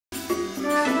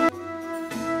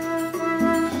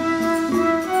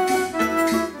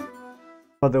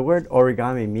Well, the word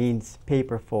origami means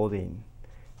paper folding.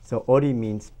 So ori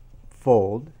means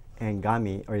fold, and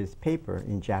gami or is paper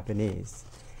in Japanese.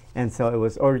 And so it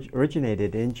was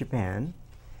originated in Japan,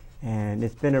 and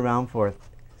it's been around for a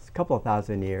couple of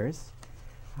thousand years.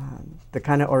 The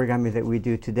kind of origami that we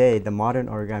do today, the modern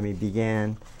origami,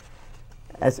 began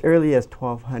as early as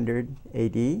 1200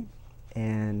 AD,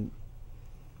 and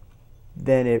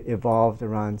then it evolved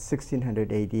around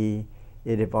 1600 AD.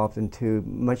 It evolved into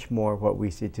much more what we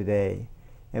see today,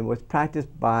 and was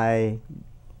practiced by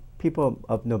people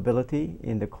of nobility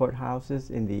in the courthouses,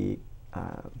 in the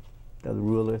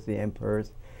rulers, the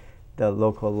emperors, the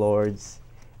local lords,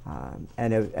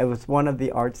 and it was one of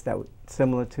the arts that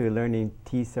similar to learning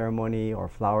tea ceremony or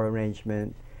flower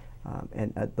arrangement,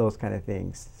 and those kind of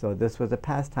things. So this was a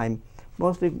pastime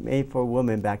mostly made for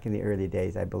women back in the early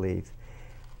days, I believe.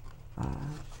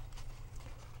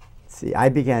 See, I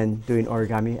began doing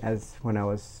origami when I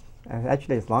was,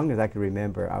 actually as long as I can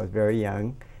remember. I was very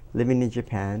young, living in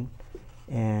Japan,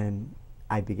 and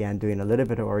I began doing a little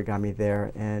bit of origami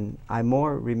there, and I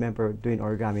more remember doing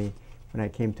origami when I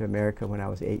came to America when I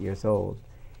was 8 years old.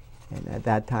 And at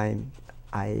that time,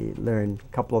 I learned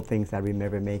a couple of things I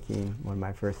remember making. One of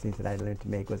my first things that I learned to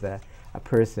make was a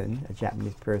person, a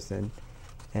Japanese person,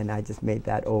 and I just made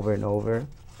that over and over.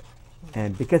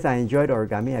 And because I enjoyed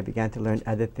origami, I began to learn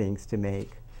other things to make.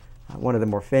 One of the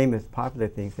more famous, popular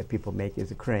things that people make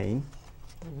is a crane,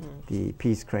 the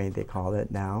peace crane they call it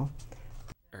now.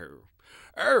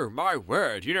 Oh, my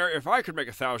word. You know, if I could make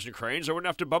 1,000 cranes, I wouldn't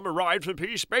have to bum a ride for the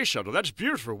Peace Space Shuttle. That's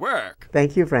beautiful work.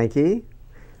 Thank you, Frankie.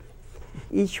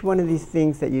 Each one of these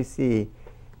things that you see,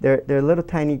 they're little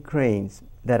tiny cranes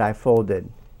that I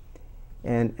folded.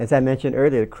 And as I mentioned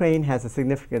earlier, the crane has a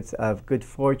significance of good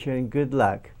fortune, good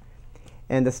luck.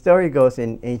 And the story goes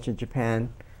in ancient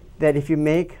Japan that if you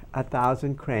make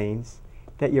 1,000 cranes,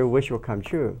 that your wish will come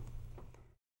true.